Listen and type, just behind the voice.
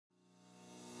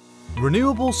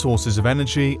Renewable sources of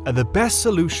energy are the best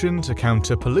solution to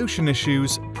counter pollution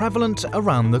issues prevalent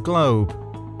around the globe,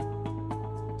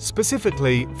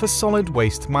 specifically for solid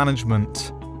waste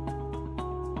management.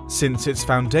 Since its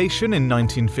foundation in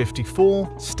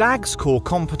 1954, STAG's core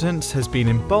competence has been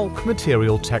in bulk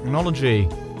material technology.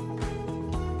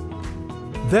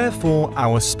 Therefore,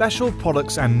 our special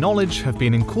products and knowledge have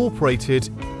been incorporated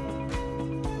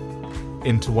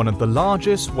into one of the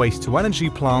largest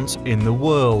waste-to-energy plants in the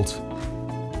world.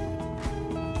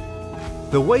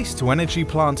 The waste-to-energy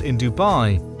plant in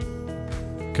Dubai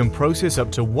can process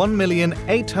up to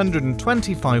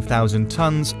 1,825,000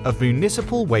 tonnes of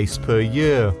municipal waste per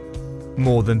year.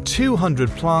 More than 200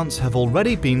 plants have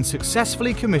already been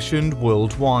successfully commissioned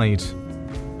worldwide.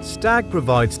 STAG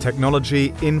provides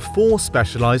technology in 4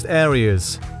 specialised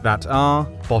areas that are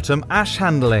bottom ash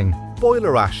handling,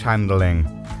 boiler ash handling,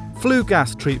 flue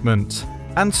gas treatment,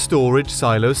 and storage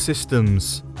silo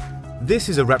systems. This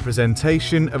is a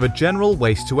representation of a general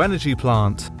waste-to-energy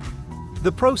plant.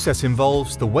 The process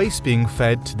involves the waste being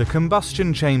fed to the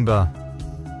combustion chamber.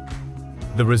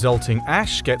 The resulting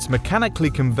ash gets mechanically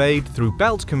conveyed through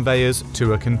belt conveyors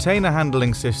to a container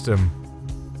handling system.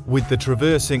 With the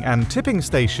traversing and tipping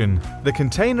station, the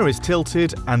container is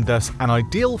tilted and thus an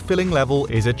ideal filling level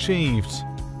is achieved.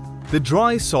 The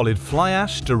dry solid fly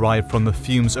ash derived from the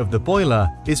fumes of the boiler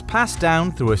is passed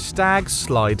down through a STAG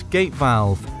slide gate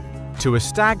valve to a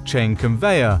STAG chain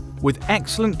conveyor with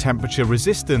excellent temperature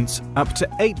resistance up to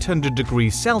 800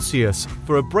 degrees Celsius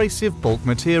for abrasive bulk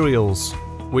materials,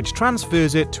 which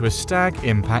transfers it to a STAG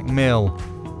impact mill.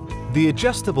 The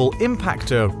adjustable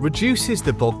impactor reduces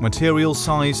the bulk material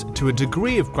size to a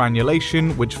degree of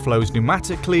granulation which flows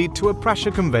pneumatically to a pressure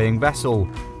conveying vessel,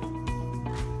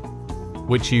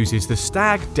 which uses the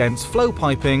STAG dense flow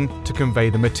piping to convey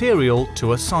the material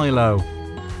to a silo.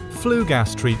 Flue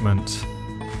gas treatment.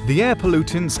 The air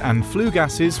pollutants and flue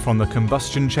gases from the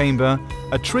combustion chamber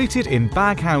are treated in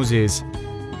baghouses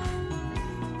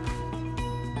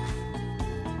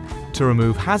to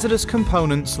remove hazardous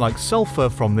components like sulfur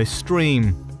from this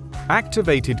stream.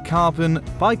 Activated carbon,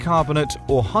 bicarbonate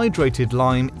or hydrated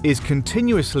lime is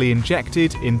continuously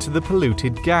injected into the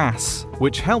polluted gas,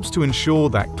 which helps to ensure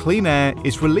that clean air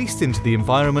is released into the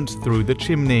environment through the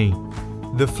chimney.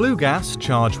 The flue gas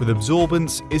charged with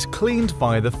absorbents is cleaned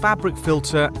via the fabric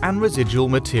filter and residual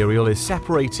material is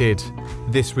separated.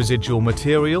 This residual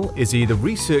material is either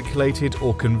recirculated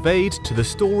or conveyed to the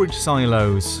storage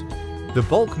silos. The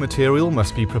bulk material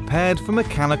must be prepared for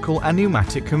mechanical and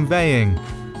pneumatic conveying.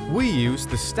 We use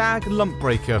the STAG lump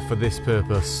breaker for this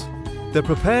purpose. The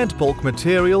prepared bulk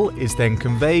material is then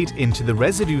conveyed into the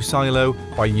residue silo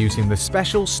by using the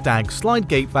special STAG slide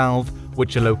gate valve,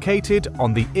 which are located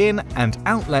on the in and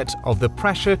outlet of the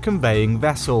pressure conveying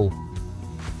vessel.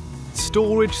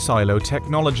 Storage silo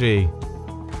technology.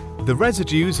 The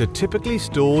residues are typically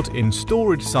stored in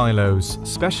storage silos,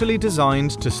 specially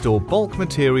designed to store bulk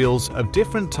materials of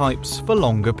different types for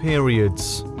longer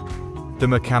periods. The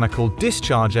mechanical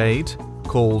discharge aid,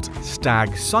 called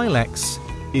STAG Silex,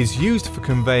 is used for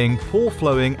conveying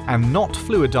poor-flowing and not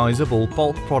fluidizable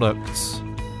bulk products.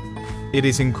 It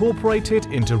is incorporated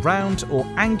into round or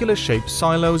angular-shaped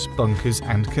silos, bunkers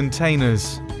and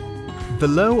containers. The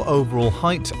low overall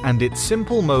height and its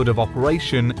simple mode of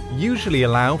operation usually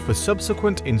allow for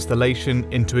subsequent installation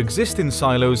into existing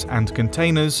silos and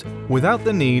containers without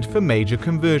the need for major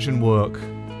conversion work.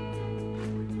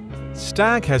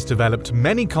 STAG has developed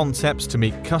many concepts to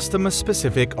meet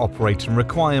customer-specific operating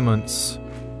requirements.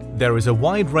 There is a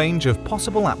wide range of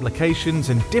possible applications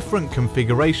and different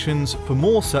configurations for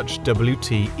more such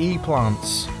WTE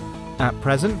plants. At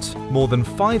present, more than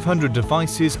 500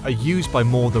 devices are used by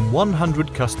more than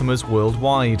 100 customers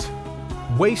worldwide.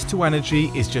 Waste to energy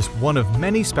is just one of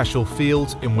many special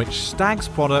fields in which STAG's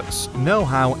products,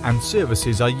 know-how and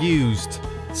services are used.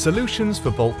 Solutions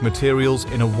for bulk materials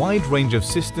in a wide range of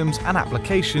systems and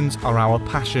applications are our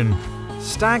passion.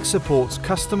 STAG supports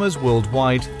customers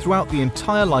worldwide throughout the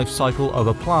entire life cycle of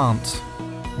a plant.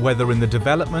 Whether in the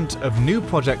development of new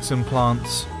projects and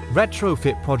plants,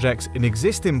 retrofit projects in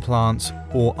existing plants,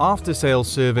 or after-sales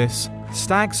service,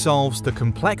 STAG solves the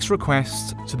complex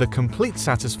requests to the complete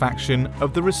satisfaction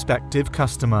of the respective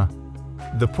customer.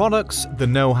 The products, the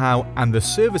know-how and the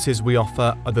services we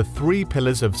offer are the 3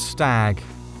 pillars of STAG.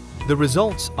 The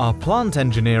results are plant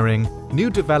engineering, new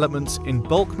developments in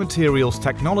bulk materials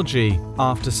technology,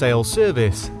 after-sales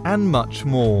service, and much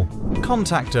more.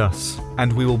 Contact us,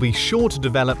 and we will be sure to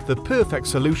develop the perfect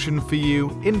solution for you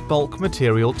in bulk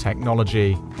material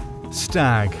technology.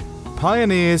 STAG,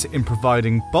 pioneers in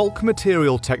providing bulk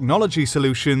material technology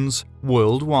solutions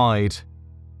worldwide.